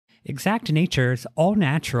Exact Nature's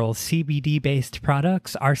all-natural CBD-based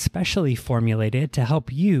products are specially formulated to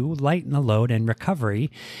help you lighten the load in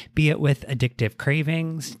recovery, be it with addictive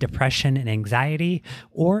cravings, depression and anxiety,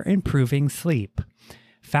 or improving sleep.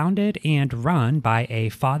 Founded and run by a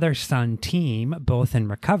father-son team, both in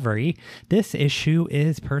recovery, this issue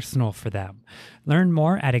is personal for them. Learn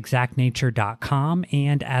more at exactnature.com,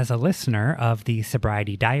 and as a listener of the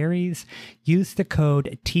Sobriety Diaries, use the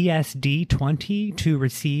code TSD20 to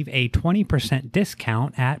receive a 20%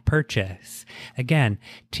 discount at purchase. Again,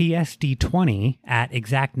 TSD20 at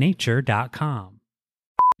exactnature.com.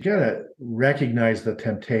 You got to recognize the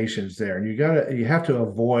temptations there, and you have to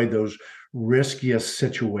avoid those riskiest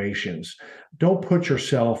situations. Don't put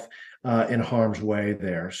yourself in harm's way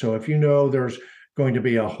there. So if you know there's going to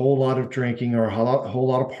be a whole lot of drinking or a whole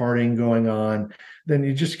lot of partying going on, then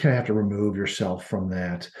you just kind of have to remove yourself from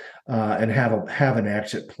that and have an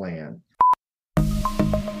exit plan.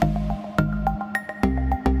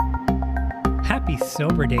 Happy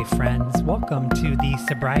Sober Day, friends. Welcome to the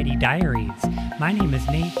Sobriety Diaries. My name is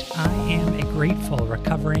Nate. I am a grateful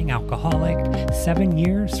recovering alcoholic, 7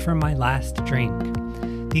 years from my last drink.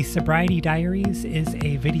 The Sobriety Diaries is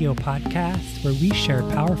a video podcast where we share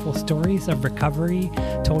powerful stories of recovery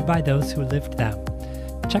told by those who lived them.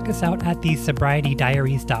 Check us out at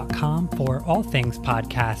thesobrietydiaries.com for all things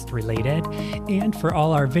podcast related. And for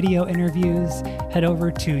all our video interviews, head over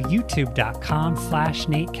to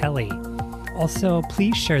youtube.com/Nate Kelly. Also,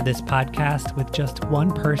 please share this podcast with just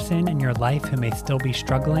one person in your life who may still be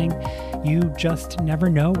struggling. You just never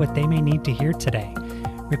know what they may need to hear today.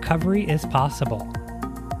 Recovery is possible.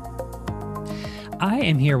 I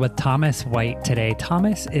am here with Thomas White today.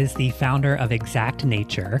 Thomas is the founder of Exact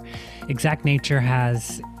Nature. Exact Nature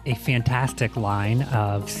has a fantastic line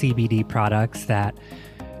of CBD products that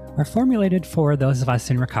are formulated for those of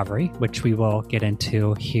us in recovery, which we will get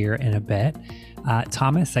into here in a bit.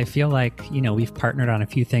 Thomas, I feel like, we've partnered on a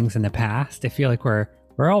few things in the past. I feel like we're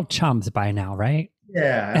all chums by now, right?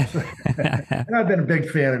 Yeah. And I've been a big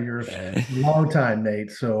fan of yours for a long time, Nate.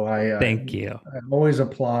 So Thank you. I always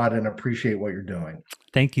applaud and appreciate what you're doing.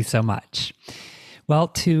 Thank you so much. Well,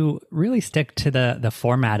 to really stick to the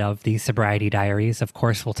format of the Sobriety Diaries, of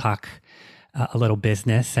course, we'll talk a little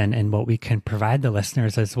business and what we can provide the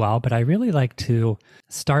listeners as well. But I really like to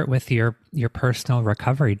start with your personal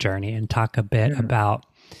recovery journey and talk a bit about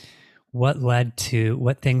what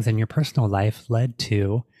things in your personal life led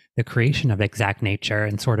to the creation of Exact Nature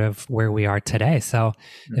and sort of where we are today. So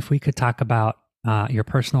if we could talk about your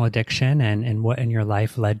personal addiction and what in your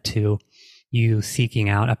life led to you seeking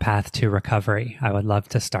out a path to recovery, I would love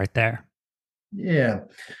to start there. Yeah.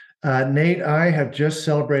 Nate, I have just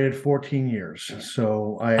celebrated 14 years.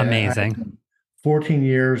 So Amazing. 14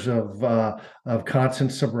 years of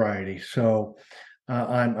constant sobriety. So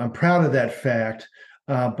I'm proud of that fact.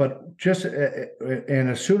 But just and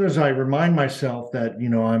as soon as I remind myself that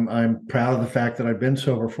I'm proud of the fact that I've been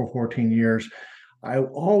sober for 14 years, I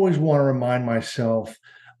always want to remind myself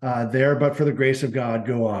there, but for the grace of God,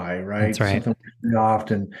 go I. Right. That's right. Something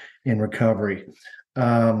often in recovery.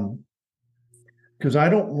 Because I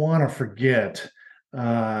don't want to forget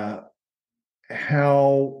how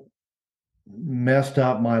messed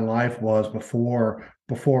up my life was before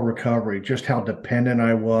recovery, just how dependent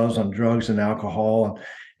I was on drugs and alcohol,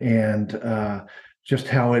 and just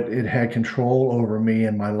how it had control over me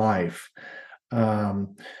and my life.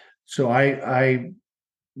 So I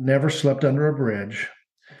never slept under a bridge,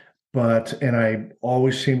 and I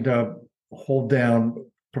always seemed to hold down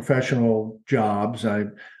professional jobs.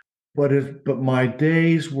 But my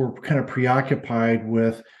days were kind of preoccupied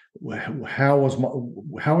with how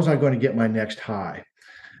was I going to get my next high,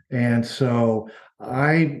 and so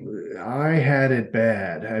I had it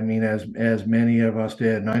bad. I mean, as many of us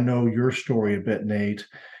did, and I know your story a bit, Nate.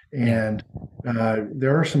 And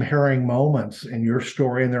there are some harrowing moments in your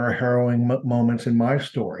story, and there are harrowing moments in my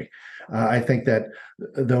story. I think that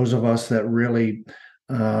those of us that really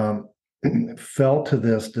fell to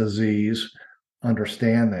this disease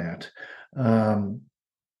understand that.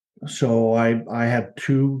 So I had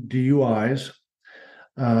 2 DUIs,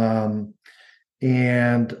 and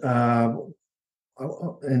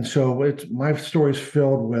so my story's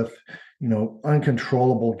filled with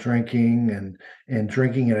uncontrollable drinking and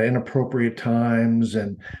drinking at inappropriate times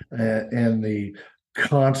and the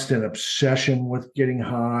constant obsession with getting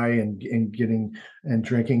high and drinking.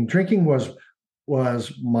 Drinking was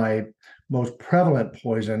my most prevalent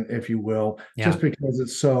poison, if you will, just because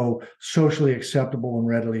it's so socially acceptable and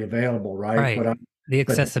readily available, right? Right. The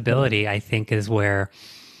accessibility, I think, is where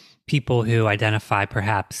people who identify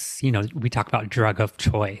perhaps, we talk about drug of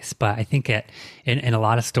choice, but I think in a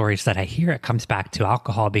lot of stories that I hear, it comes back to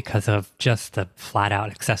alcohol because of just the flat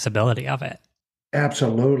out accessibility of it.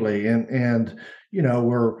 Absolutely, and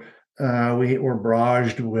we're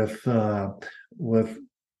barraged with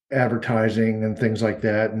advertising and things like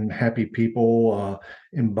that, and happy people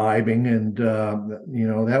imbibing, and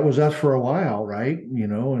that was us for a while, right?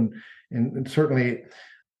 And certainly,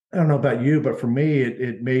 I don't know about you, but for me,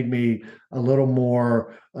 it made me a little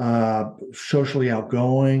more socially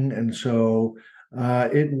outgoing, and so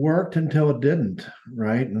it worked until it didn't,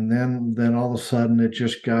 right? And then all of a sudden, it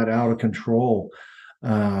just got out of control.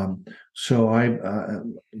 So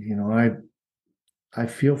I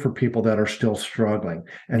feel for people that are still struggling,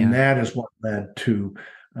 and Yeah, that is what led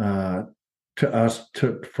uh,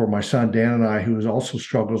 for my son Dan and I, who also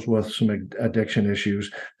struggles with some addiction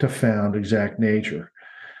issues, to found Exact Nature.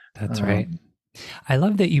 that's right. Um, I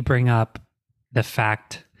love that you bring up the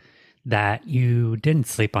fact that you didn't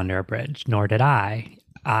sleep under a bridge, nor did I.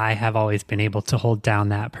 I have always been able to hold down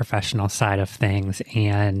that professional side of things.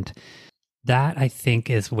 And that I think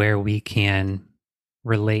is where we can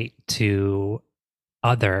relate to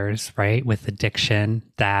others, right? With addiction,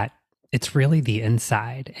 that it's really the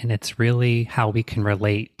inside and it's really how we can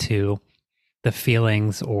relate to the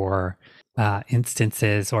feelings or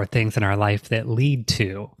instances or things in our life that lead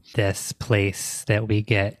to this place that we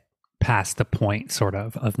get past the point sort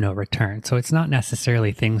of no return. So it's not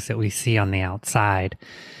necessarily things that we see on the outside.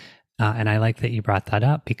 And I like that you brought that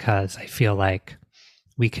up because I feel like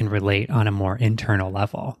we can relate on a more internal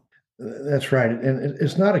level. that's right, and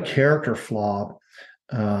it's not a character flaw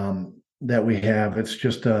that we have. It's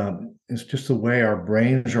just the way our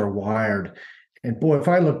brains are wired. And boy, if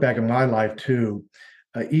I look back at my life too,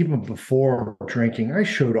 even before drinking, I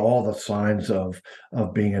showed all the signs of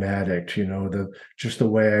being an addict. Just the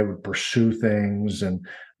way I would pursue things and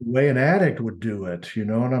the way an addict would do it.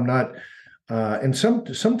 And I'm not. And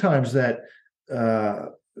sometimes that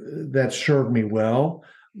served me well.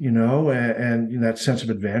 And that sense of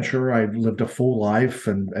adventure. I lived a full life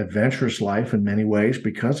and adventurous life in many ways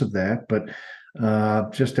because of that. But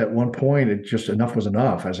just at one point, it just enough was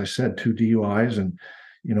enough. As I said, 2 DUIs, and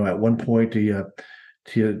at one point, do you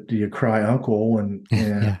cry uncle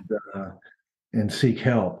Yeah. and seek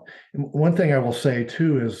help? And one thing I will say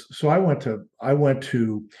too is, so I went to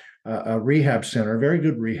a rehab center, a very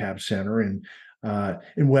good rehab center in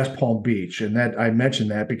West Palm Beach. And that I mentioned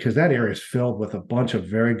that because that area is filled with a bunch of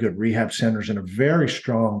very good rehab centers and a very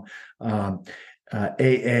strong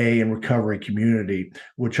AA and recovery community,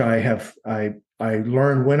 which I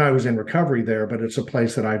learned when I was in recovery there, but it's a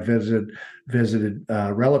place that I visited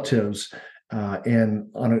relatives and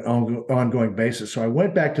on an ongoing basis. So I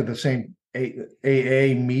went back to the same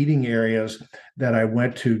AA meeting areas that I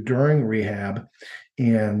went to during rehab,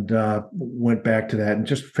 and went back to that and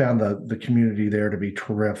just found the community there to be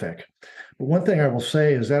terrific. But one thing I will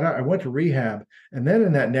say is that I went to rehab, and then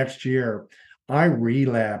in that next year, I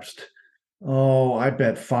relapsed. Oh, I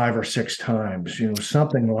bet 5 or 6 times,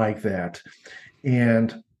 something like that.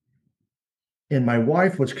 And my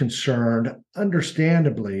wife was concerned,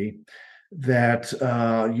 understandably, that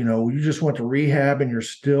you just went to rehab and you're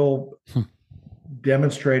still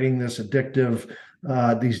demonstrating these addictive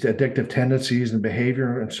tendencies and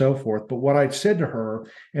behavior and so forth. But what I said to her,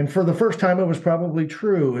 and for the first time it was probably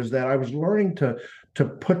true, is that I was learning to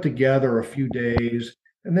put together a few days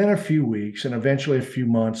and then a few weeks and eventually a few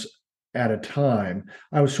months at a time.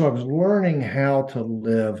 I was learning how to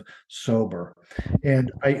live sober.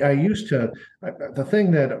 And I used to, the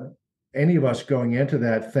thing that any of us going into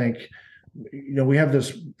that think, we have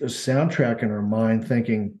this soundtrack in our mind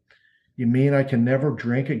thinking, you mean I can never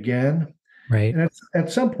drink again? Right. And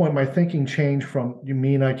at some point, my thinking changed from, you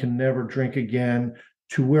mean I can never drink again,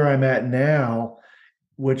 to where I'm at now,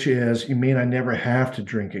 which is, you mean I never have to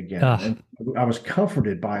drink again? Ugh, And I was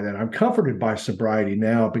comforted by that. I'm comforted by sobriety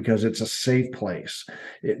now because it's a safe place.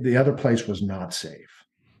 The other place was not safe.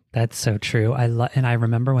 that's so true. And I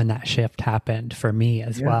remember when that shift happened for me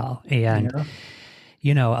as Yeah. well. And,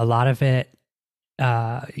 Yeah. a lot of it,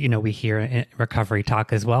 we hear in recovery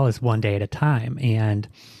talk as well as one day at a time. And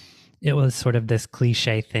it was sort of this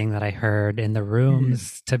cliche thing that I heard in the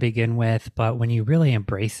rooms to begin with. But when you really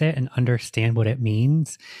embrace it and understand what it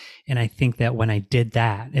means, and I think that when I did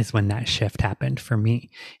that is when that shift happened for me.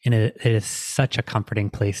 And it is such a comforting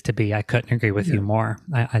place to be. I couldn't agree with Yeah. you more.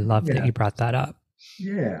 I love that Yeah. you brought that up.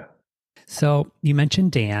 Yeah. So you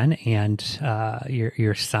mentioned Dan and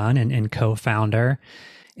your son and co-founder,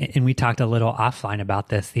 and we talked a little offline about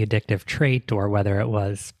this, the addictive trait, or whether it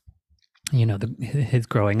was his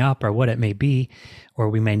growing up or what it may be, or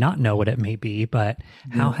we may not know what it may be, but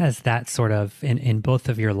how Yeah. has that sort of in both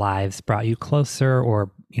of your lives brought you closer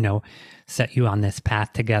or, set you on this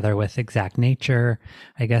path together with Exact Nature?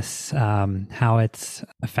 I guess how it's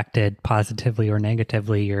affected positively or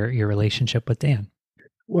negatively your relationship with Dan.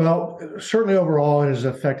 Well, certainly overall, it has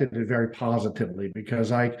affected it very positively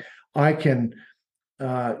because I can,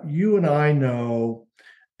 you and I know,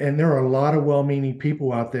 and there are a lot of well-meaning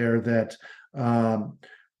people out there that um,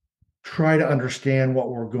 try to understand what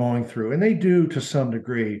we're going through, and they do to some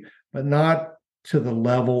degree, but not to the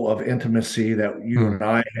level of intimacy that you Hmm. and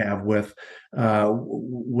I have with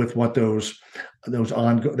what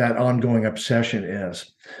that ongoing obsession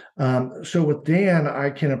is. So with Dan, I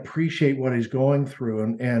can appreciate what he's going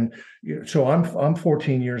through, so I'm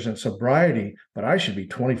 14 years in sobriety, but I should be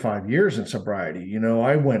 25 years in sobriety.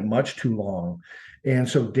 I went much too long, and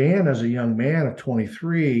so Dan, as a young man of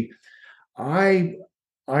 23, I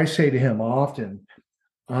I say to him often,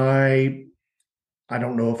 I I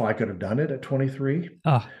don't know if I could have done it at 23.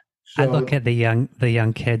 Oh, I look So at the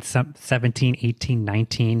young kids, some 17, 18,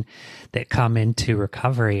 19, that come into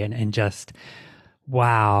recovery and just,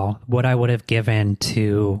 wow, what I would have given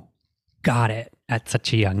to got it at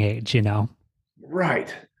such a young age.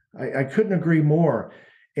 right, I couldn't agree more,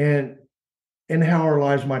 and how our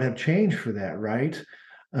lives might have changed for that, right?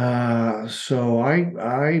 So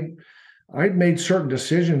I'd made certain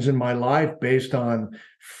decisions in my life based on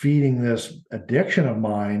feeding this addiction of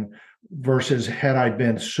mine versus had I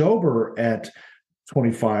been sober at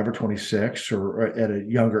 25 or 26 or at a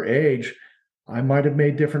younger age, I might have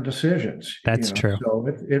made different decisions, That's true. So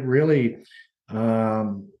it really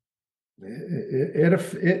um,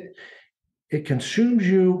 it consumes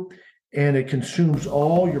you, and it consumes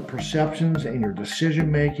all your perceptions and your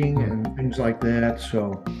decision making Hmm. and things like that.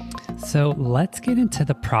 So So let's get into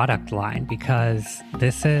the product line, because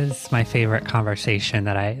this is my favorite conversation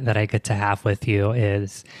that I get to have with you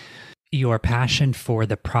is your passion for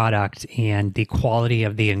the product and the quality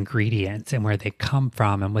of the ingredients and where they come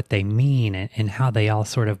from and what they mean, and how they all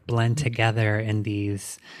sort of blend together in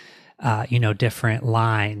these different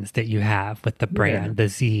lines that you have with the yeah, brand, the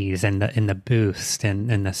Z's and the Boost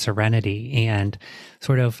and the Serenity, and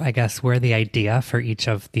sort of, I guess, where the idea for each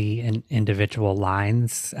of the individual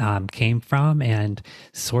lines came from, and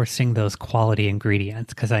sourcing those quality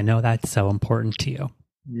ingredients, because I know that's so important to you.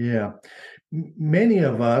 yeah. Many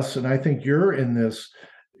of us, and I think you're in this,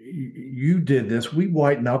 you did this. We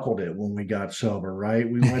white knuckled it when we got sober, right?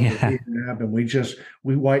 We went to Yeah, rehab and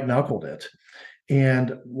we white knuckled it.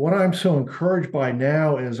 And what I'm so encouraged by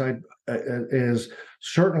now is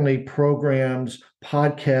certainly programs,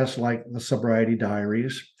 podcasts like the Sobriety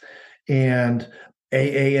Diaries and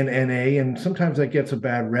AA and NA, and sometimes that gets a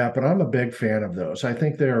bad rep, but I'm a big fan of those. I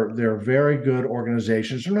think they're very good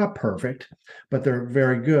organizations. They're not perfect, but they're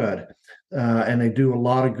very good, and they do a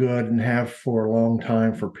lot of good and have for a long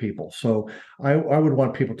time for people. So I would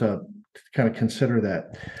want people to kind of consider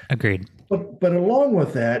that. agreed. But along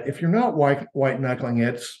with that, if you're not white knuckling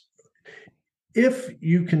it, if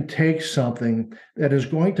you can take something that is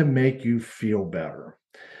going to make you feel better,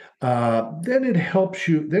 then it helps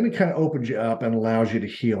you. Then it kind of opens you up and allows you to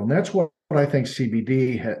heal, and that's what I think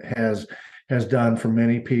CBD has done for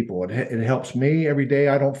many people. It helps me every day.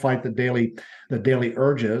 I don't fight the daily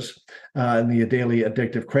urges and the daily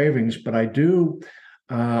addictive cravings, but I do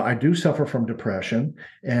suffer from depression,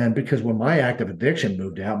 and because when my active addiction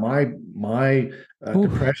moved out, my Ooh,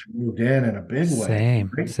 depression moved in a big way.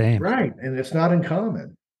 same, Right, same. right, and it's not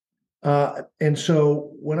uncommon. And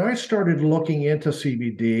so when I started looking into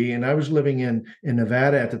CBD, and I was living in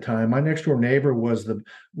Nevada at the time, my next door neighbor was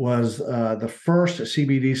the first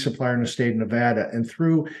CBD supplier in the state of Nevada, and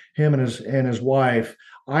through him and his wife,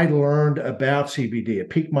 I learned about CBD. It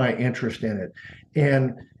piqued my interest in it,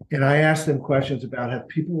 and and I asked them questions about have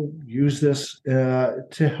people used this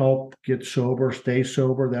to help get sober, stay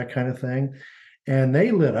sober, that kind of thing, and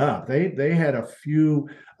they lit up. They had few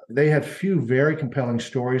very compelling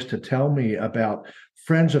stories to tell me about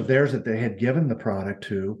friends of theirs that they had given the product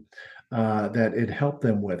to, that it helped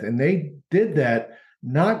them with. And they did that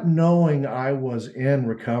not knowing I was in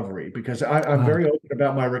recovery, because I'm Wow. very open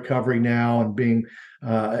about my recovery now and being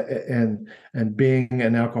an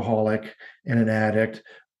alcoholic and an addict.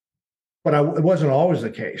 But it wasn't always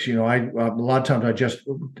the case. A lot of times I just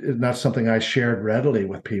not something I shared readily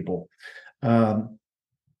with people. Um,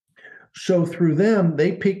 so through them,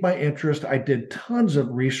 they piqued my interest. I did tons of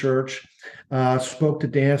research, spoke to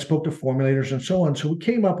Dan, spoke to formulators, and so on. So we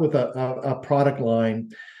came up with a product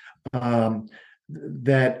line, um,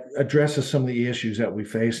 that addresses some of the issues that we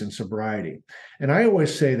face in sobriety. And I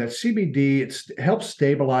always say that CBD helps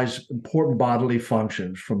stabilize important bodily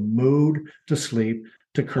functions from mood to sleep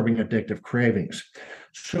to curbing addictive cravings.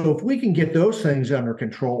 So if we can get those things under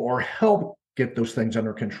control or help get those things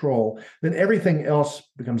under control, then everything else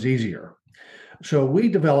becomes easier. So we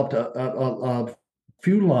developed a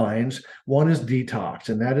few lines. One is detox,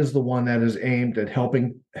 and that is the one that is aimed at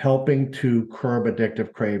helping to curb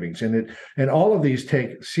addictive cravings. And all of these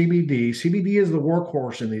take CBD. CBD is the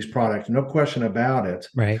workhorse in these products, no question about it.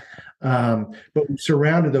 Right. But we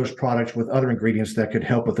surrounded those products with other ingredients that could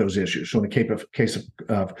help with those issues. So in the case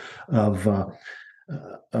of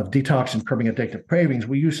detox and curbing addictive cravings,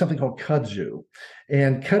 we use something called kudzu.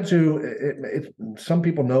 And kudzu, some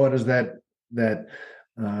people know it as that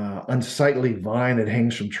unsightly vine that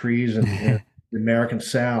hangs from trees in the American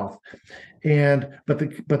South. But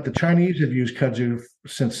the Chinese have used kudzu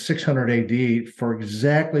since 600 AD for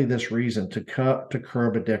exactly this reason, to curb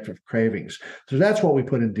addictive cravings. So that's what we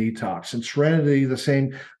put in detox. And serenity, the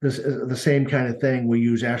same kind of thing. We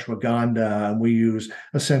use ashwagandha and we use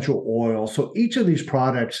essential oil. So each of these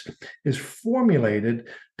products is formulated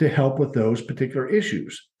to help with those particular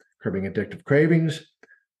issues: curbing addictive cravings,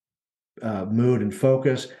 mood and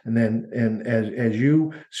focus, and as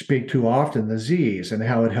you speak too often, the Z's and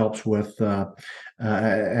how it helps with how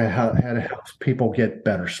it helps people get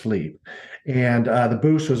better sleep. And the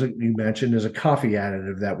boost, was you mentioned, is a coffee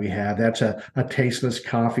additive that we have. That's a tasteless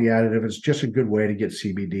coffee additive. It's just a good way to get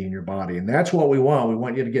CBD in your body, and that's what we want. We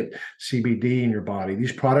want you to get CBD in your body.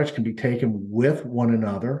 These products can be taken with one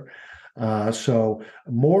another, so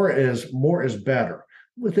more is better.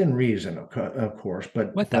 Within reason, of course,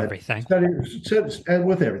 but with everything,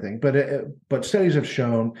 with everything. But studies have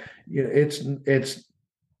shown, it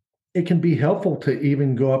can be helpful to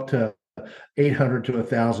even go up to 800 to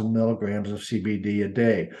 1,000 milligrams of CBD a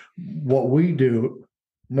day. What we do,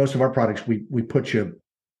 most of our products, we put you,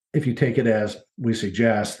 if you take it as we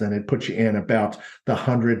suggest, then it puts you in about the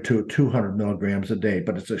 100 to 200 milligrams a day.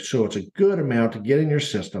 But it's a good amount to get in your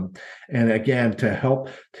system, and again to help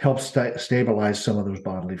stabilize some of those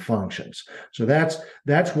bodily functions. So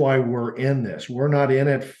that's why we're in this. We're not in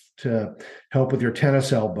it to help with your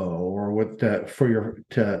tennis elbow or with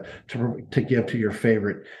to give to your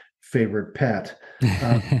favorite pet.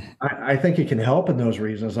 I think it can help in those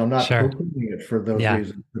reasons. I'm not poo-pooing it for those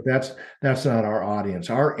reasons, but that's not our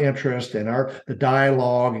audience. Our interest and the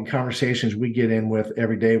dialogue and conversations we get in with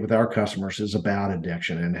every day with our customers is about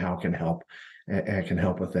addiction and how it can help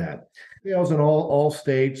with that. Sales in all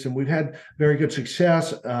states, and we've had very good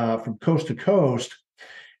success from coast to coast.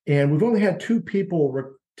 And we've only had 2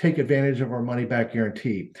 people take advantage of our money back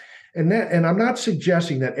guarantee. And I'm not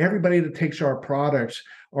suggesting that everybody that takes our products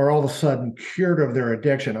are all of a sudden cured of their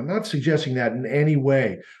addiction. I'm not suggesting that in any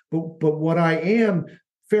way. But what I am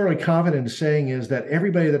fairly confident in saying is that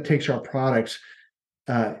everybody that takes our products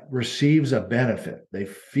receives a benefit. They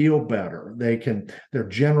feel better. Their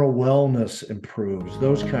general wellness improves.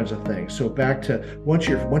 Those kinds of things. So back to once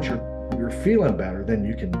you're feeling better, then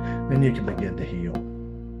you can begin to heal.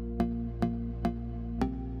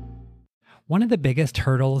 One of the biggest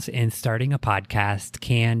hurdles in starting a podcast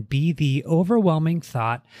can be the overwhelming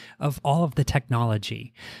thought of all of the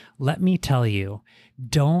technology. Let me tell you,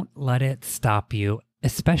 don't let it stop you,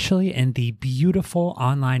 especially in the beautiful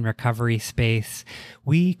online recovery space.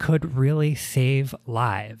 We could really save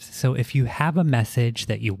lives. So if you have a message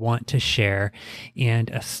that you want to share and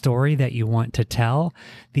a story that you want to tell,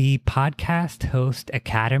 the Podcast Host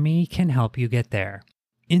Academy can help you get there.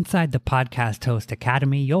 Inside the Podcast Host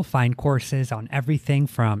Academy, you'll find courses on everything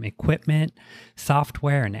from equipment,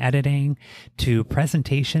 software and editing, to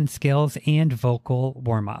presentation skills and vocal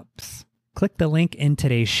warm-ups. Click the link in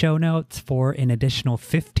today's show notes for an additional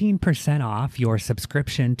 15% off your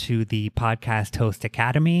subscription to the Podcast Host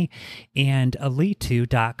Academy and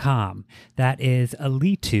alitu.com. That is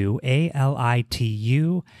alitu,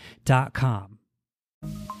 ALITU.com.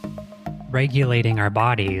 Regulating our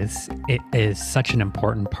bodies, it is such an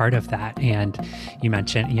important part of that. And you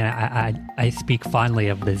mentioned, I speak fondly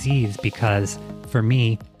of the Z's because for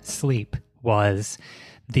me, sleep was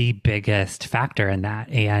the biggest factor in that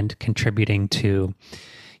and contributing to,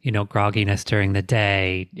 grogginess during the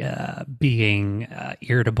day, being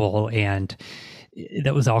irritable, and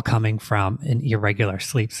that was all coming from an irregular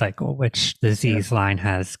sleep cycle, which the Z's line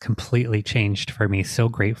has completely changed for me. So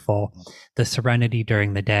grateful. The serenity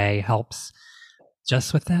during the day helps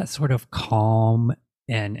just with that sort of calm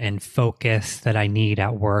and focus that I need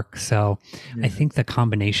at work. So I think the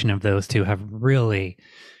combination of those two have really,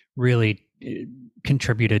 really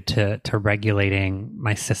contributed to regulating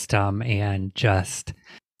my system and just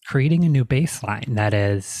creating a new baseline that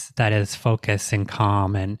is focused and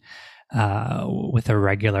calm and with a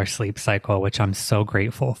regular sleep cycle, which I'm so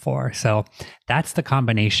grateful for. So that's the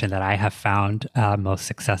combination that I have found most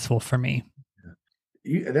successful for me.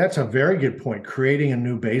 That's a very good point. Creating a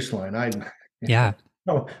new baseline. Yeah.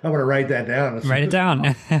 I'm going to write that down. Write it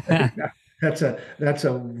down. That's a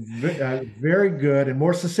very good and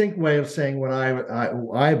more succinct way of saying what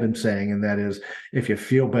I've been saying, and that is, if you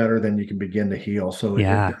feel better, then you can begin to heal. So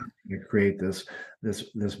Yeah. it create this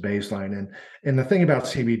baseline. And the thing about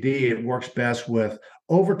CBD, it works best with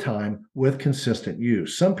over time with consistent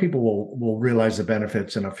use. Some people will realize the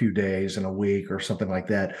benefits in a few days, in a week, or something like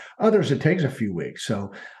that. Others, it takes a few weeks.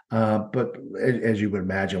 So, but as you would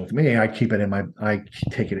imagine with me, I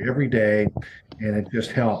take it every day, and it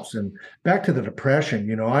just helps. And back to the depression,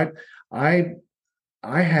 I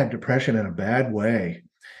had depression in a bad way,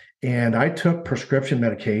 and I took prescription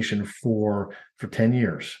medication for 10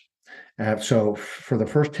 years. So for the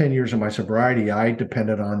first 10 years of my sobriety, I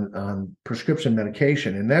depended on prescription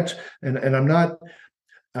medication, and I'm not,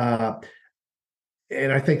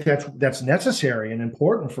 and I think that's necessary and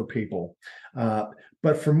important for people.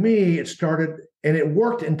 But for me, it started, and it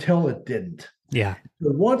worked until it didn't. Yeah.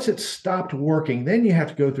 So once it stopped working, then you have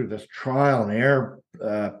to go through this trial and error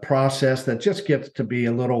process that just gets to be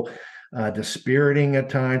a little dispiriting at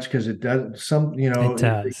times, because it does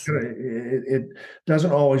it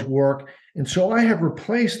doesn't always work. And so I have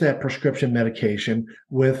replaced that prescription medication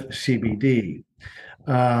with CBD.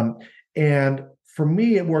 And for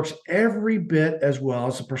me, it works every bit as well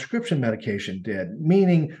as the prescription medication did,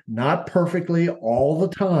 meaning not perfectly all the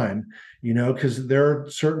time, because there are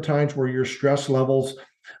certain times where your stress levels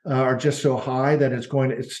are just so high that it's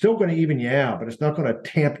still going to even you out, but it's not going to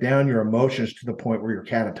tamp down your emotions to the point where you're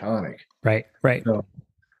catatonic. Right.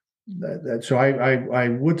 So I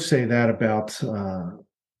would say that about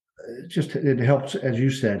it helps, as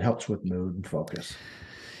you said, helps with mood and focus.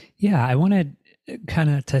 Yeah, I wanted kind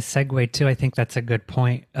of to segue too. I think that's a good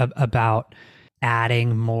point about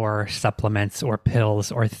adding more supplements or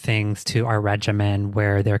pills or things to our regimen,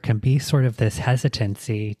 where there can be sort of this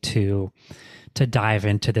hesitancy to dive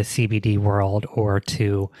into the CBD world, or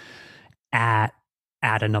to add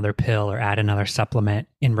another pill or add another supplement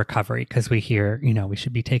in recovery, because we hear, we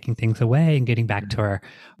should be taking things away and getting back to our,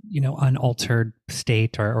 unaltered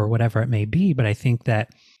state or whatever it may be. But I think that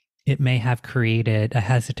it may have created a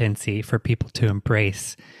hesitancy for people to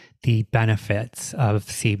embrace the benefits of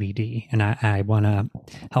CBD. And I want to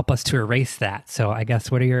help us to erase that. So I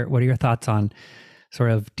guess, what are your thoughts on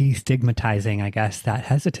sort of destigmatizing, I guess, that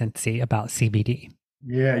hesitancy about CBD?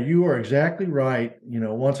 Yeah, you are exactly right.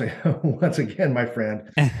 Once again, my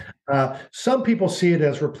friend, some people see it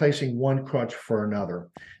as replacing one crutch for another.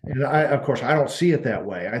 And of course, I don't see it that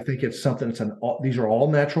way. I think it's something, these are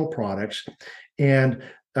all natural products. And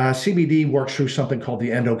CBD works through something called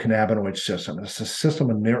the endocannabinoid system. It's a system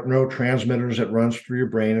of neurotransmitters that runs through your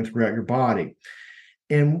brain and throughout your body.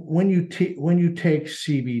 And when you take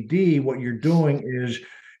CBD, what you're doing is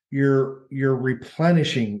you're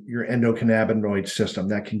replenishing your endocannabinoid system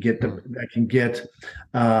that can get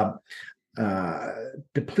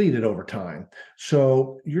depleted over time.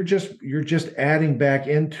 So you're just adding back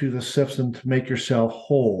into the system to make yourself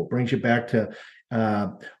whole. It brings you back to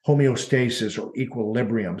homeostasis or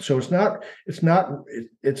equilibrium. So it's not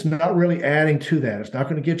really adding to that. It's not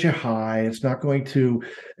going to get you high. It's going to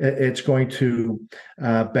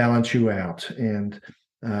balance you out. And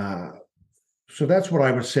so that's what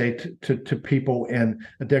I would say to people in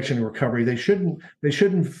addiction and recovery. They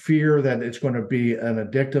shouldn't fear that it's going to be an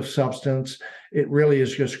addictive substance. It really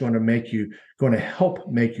is just going to help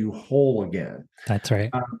make you whole again. That's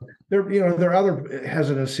right. There are other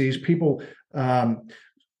hesitancies. People.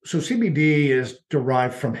 So CBD is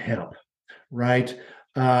derived from hemp, right?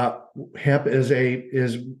 Hemp is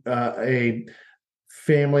a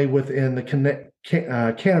family within the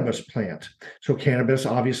cannabis plant. So cannabis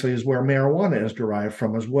obviously is where marijuana is derived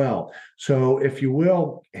from as well. So if you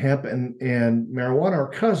will, hemp and marijuana are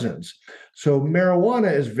cousins. So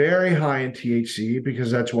marijuana is very high in THC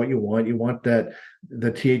because that's what you want. You want the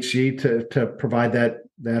THC to provide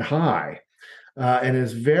that high, and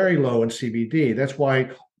is very low in CBD. That's why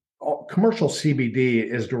commercial CBD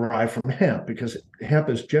is derived from hemp, because hemp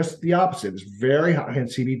is just the opposite. It's very high in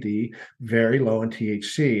CBD, very low in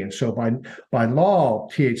THC. And so by law,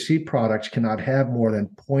 THC products cannot have more than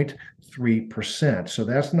 0.3%. So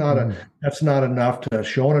that's not enough to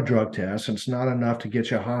show on a drug test, and it's not enough to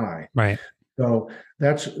get you high. Right. So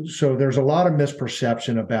there's a lot of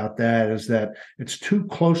misperception about that, is that it's too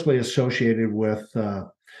closely associated with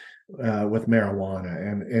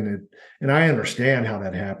marijuana, and I understand how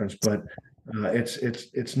that happens, but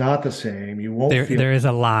it's not the same. You won't feel There is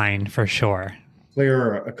a line for sure.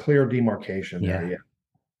 a clear demarcation there. Yeah.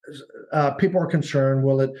 Yeah. People are concerned.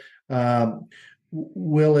 Will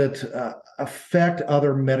it affect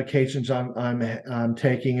other medications I'm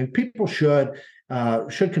taking? And people should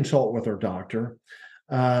consult with their doctor.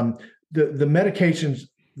 The medications,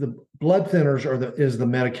 the blood thinners is the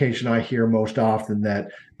medication I hear most often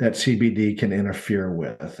that CBD can interfere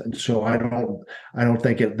with, and so I don't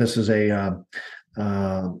think this is uh,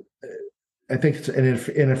 I think it's an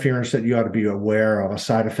interference that you ought to be aware of, a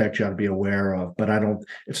side effect you ought to be aware of, but I don't.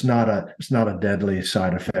 It's not a deadly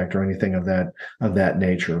side effect or anything of that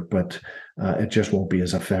nature. But it just won't be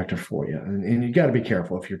as effective for you, and you got to be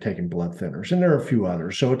careful if you're taking blood thinners. And there are a few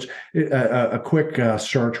others. So a quick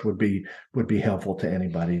search would be helpful to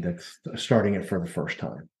anybody that's starting it for the first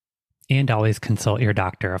time. And always consult your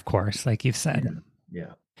doctor, of course, like you've said.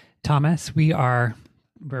 Yeah. Thomas, we're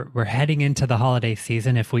heading into the holiday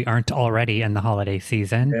season, if we aren't already in the holiday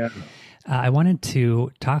season. Yeah. I wanted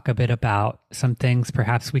to talk a bit about some things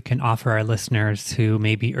perhaps we can offer our listeners who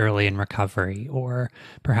may be early in recovery, or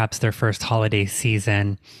perhaps their first holiday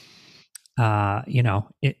season,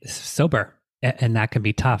 sober. And that can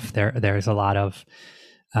be tough. There's a lot of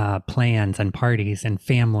plans and parties and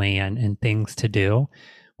family and things to do.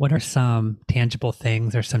 What are some tangible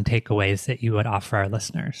things or some takeaways that you would offer our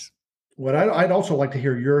listeners? What I'd also like to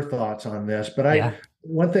hear your thoughts on this, but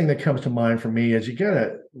one thing that comes to mind for me is you got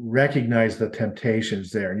to recognize the temptations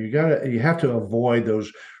there, and you have to avoid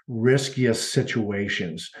those riskiest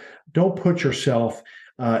situations. Don't put yourself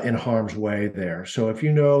in harm's way there. So if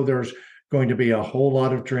you know there's going to be a whole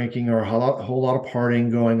lot of drinking or a whole lot of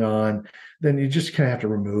partying going on, then you just kind of have to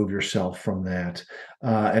remove yourself from that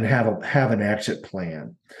and have an exit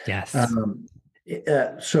plan. Yes.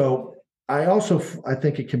 So I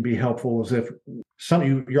think it can be helpful as if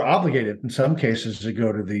you're obligated in some cases to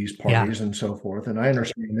go to these parties and so forth. And I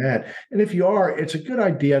understand that. And if you are, it's a good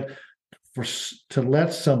idea to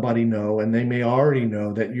let somebody know, and they may already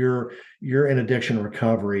know, that you're in addiction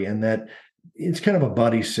recovery, and that it's kind of a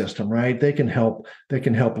buddy system, right? They can help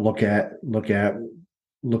look after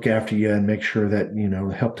you and make sure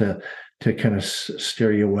that, help to kind of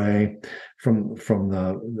steer you away from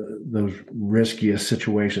those riskiest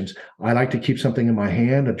situations. I like to keep something in my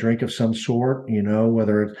hand, a drink of some sort,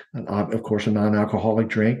 whether it's of course a non-alcoholic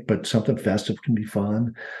drink, but something festive can be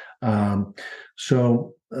fun.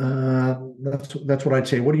 So that's what I'd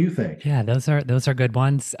say. What do you think? Yeah, those are good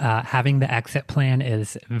ones. Having the exit plan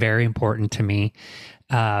is very important to me.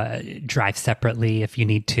 Drive separately if you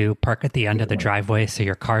need to. Park at the end of the driveway so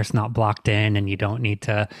your car's not blocked in, and you don't need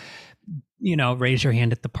to raise your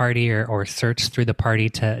hand at the party or search through the party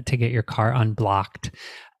to get your car unblocked.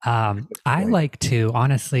 I like to,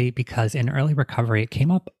 honestly, because in early recovery, it came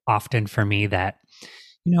up often for me that,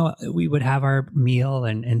 we would have our meal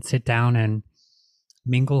and sit down and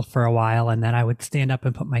mingle for a while. And then I would stand up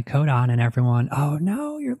and put my coat on, and everyone, oh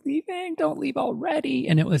no, you're leaving. Don't leave already.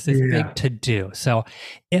 And it was this big to do. So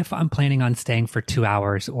if I'm planning on staying for 2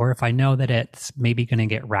 hours, or if I know that it's maybe going to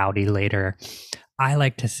get rowdy later, I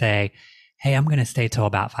like to say, hey, I'm going to stay till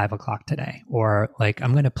about 5 o'clock today, or like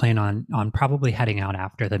I'm going to plan on probably heading out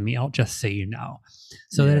after the meal, just so you know,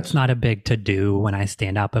 so that it's not a big to do when I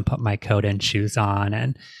stand up and put my coat and shoes on,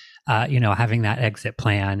 and having that exit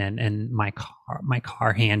plan and my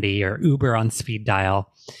car handy, or Uber on speed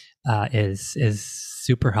dial is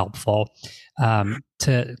super helpful.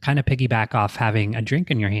 To kind of piggyback off having a drink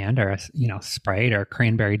in your hand, or Sprite or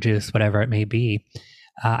cranberry juice, whatever it may be.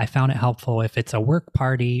 I found it helpful if it's a work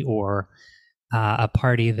party or a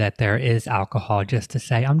party that there is alcohol, just to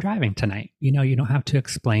say, I'm driving tonight. You don't have to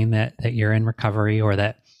explain that you're in recovery, or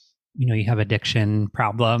that, you have addiction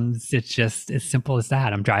problems. It's just as simple as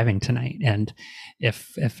that. I'm driving tonight. And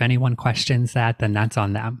if anyone questions that, then that's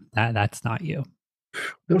on them. That's not you.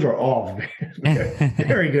 Those are all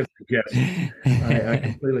very good suggestions. I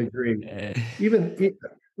completely agree. Even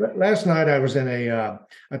last night, I was in a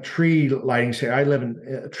tree lighting. I live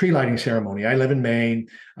in a tree lighting ceremony. I live in Maine.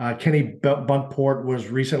 Kennebunkport was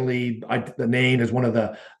recently named as one of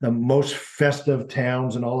the most festive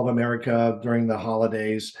towns in all of America during the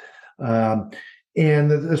holidays. And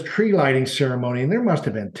this tree lighting ceremony, and there must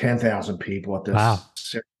have been 10,000 people at this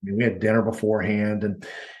ceremony. We had dinner beforehand,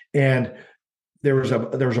 and there was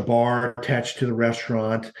a bar attached to the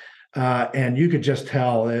restaurant, and you could just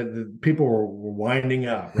tell that people were winding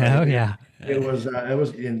up. Right? Oh yeah, it was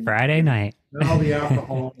in Friday night. all the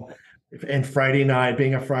alcohol. and Friday night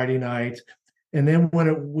being a Friday night. And then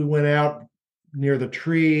we went out near the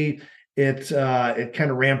tree, it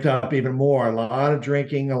kind of ramped up even more. A lot of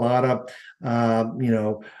drinking, a lot of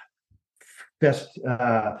fest,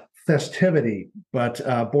 festivity, but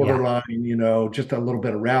borderline, just a little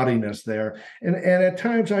bit of rowdiness there. And at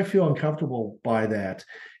times I feel uncomfortable by that.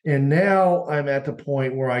 And now I'm at the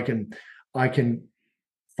point where I can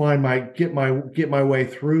get my way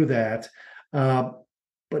through that.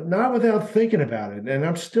 But not without thinking about it. And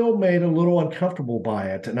I'm still made a little uncomfortable by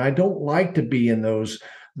it. And I don't like to be in those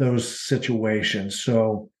situations.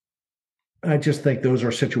 So I just think those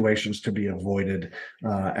are situations to be avoided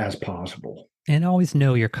as possible. And always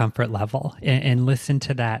know your comfort level and listen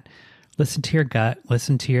to that. Listen to your gut,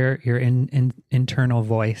 listen to your internal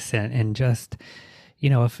voice, and just,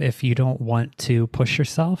 if you don't want to push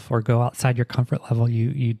yourself or go outside your comfort level,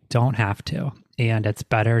 you don't have to. And it's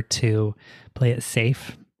better to play it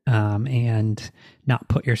safe and not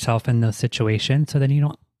put yourself in those situations. So then you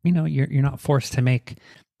don't, you're not forced to make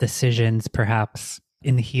decisions perhaps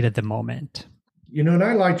in the heat of the moment. And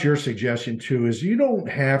I liked your suggestion too, is you don't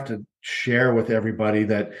have to share with everybody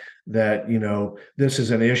that this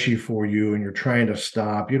is an issue for you and you're trying to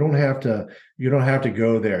stop. You don't have to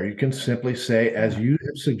go there. You can simply say, as you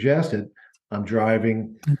have suggested, I'm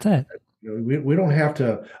driving. That's it. We don't have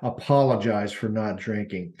to apologize for not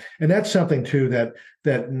drinking. And that's something too that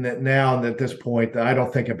now at this point that I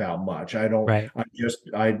don't think about much. I don't. Right.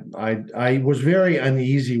 I was very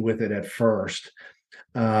uneasy with it at first,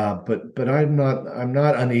 but I'm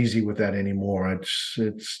not uneasy with that anymore.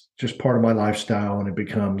 It's just part of my lifestyle, and it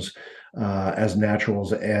becomes as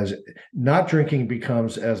natural as not drinking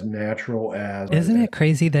becomes as natural as. Isn't it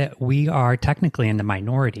crazy that we are technically in the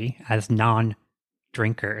minority as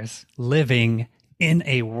non-drinkers living in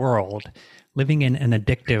an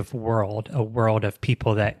addictive world, a world of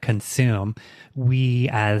people that consume? We,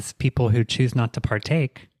 as people who choose not to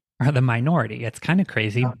partake, are the minority. It's kind of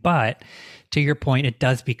crazy, but to your point, it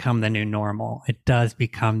does become the new normal. It does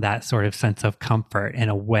become that sort of sense of comfort in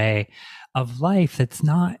a way of life that's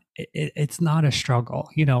not, it's not a struggle.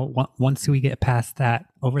 Once we get past that,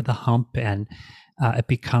 over the hump, and it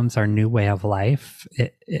becomes our new way of life,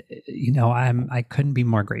 I couldn't be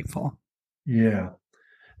more grateful. Yeah,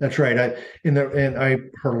 that's right. I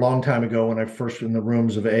heard a long time ago when I first in the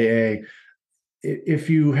rooms of AA, if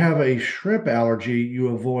you have a shrimp allergy, you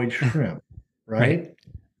avoid shrimp, right?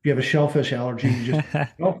 If you have a shellfish allergy, you just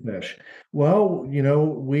shellfish. Well,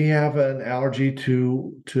 we have an allergy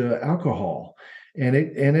to alcohol, and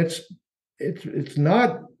it's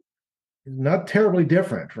not terribly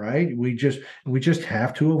different, right? We just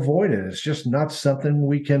have to avoid it. It's just not something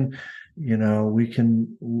we can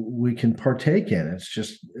partake in. It's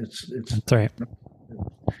that's right.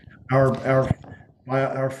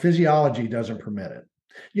 Our physiology doesn't permit it,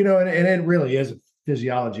 and it really is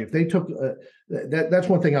physiology. If they took that's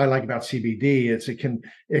one thing I like about CBD.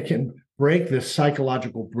 It can break this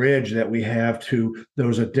psychological bridge that we have to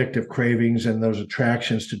those addictive cravings and those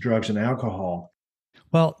attractions to drugs and alcohol.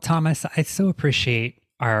 Well, Thomas, I so appreciate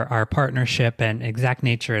our partnership, and Exact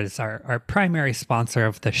Nature is our primary sponsor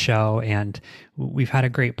of the show, and we've had a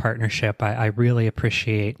great partnership. I really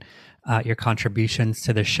appreciate your contributions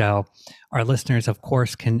to the show. Our listeners, of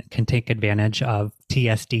course, can take advantage of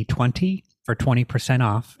TSD20 for 20%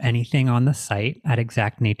 off anything on the site at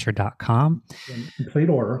exactnature.com. Complete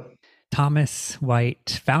order. Thomas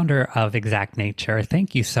White, founder of Exact Nature,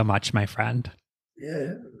 thank you so much, my friend.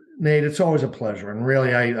 Yeah, Nate, it's always a pleasure. And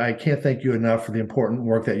really, I can't thank you enough for the important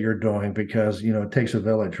work that you're doing, because, it takes a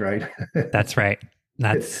village, right? That's right.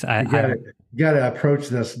 That's you got to approach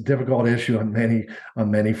this difficult issue on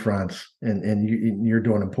many fronts, and you're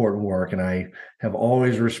doing important work, and I have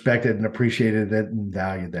always respected and appreciated it and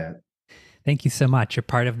valued that. Thank you so much. You're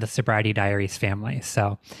part of the Sobriety Diaries family.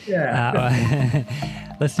 So,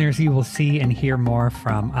 listeners, you will see and hear more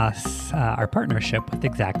from us, our partnership with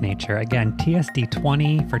Exact Nature. Again,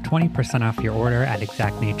 TSD20 for 20% off your order at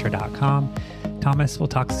exactnature.com. Thomas, we'll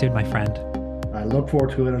talk soon, my friend. I look forward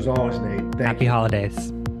to it as always, Nate. Happy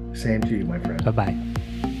holidays. Same to you, my friend. Bye-bye.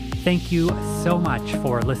 Thank you so much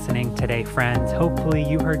for listening today, friends. Hopefully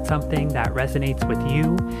you heard something that resonates with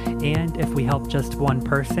you. And if we help just one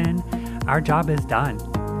person, our job is done.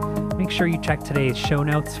 Make sure you check today's show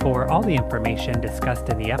notes for all the information discussed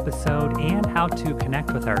in the episode and how to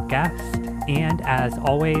connect with our guest. And as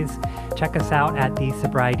always, check us out at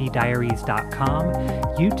thesobrietydiaries.com,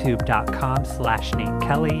 youtube.com/Nate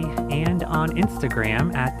Kelly, and on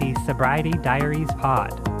Instagram at the Sobriety Diaries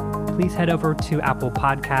Pod. Please head over to Apple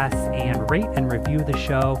Podcasts and rate and review the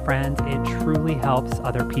show, friends. It truly helps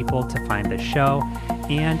other people to find the show.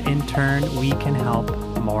 and in turn, we can help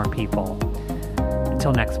more people.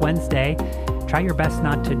 Until next Wednesday, try your best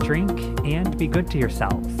not to drink and be good to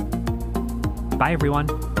yourselves. Bye,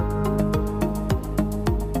 everyone.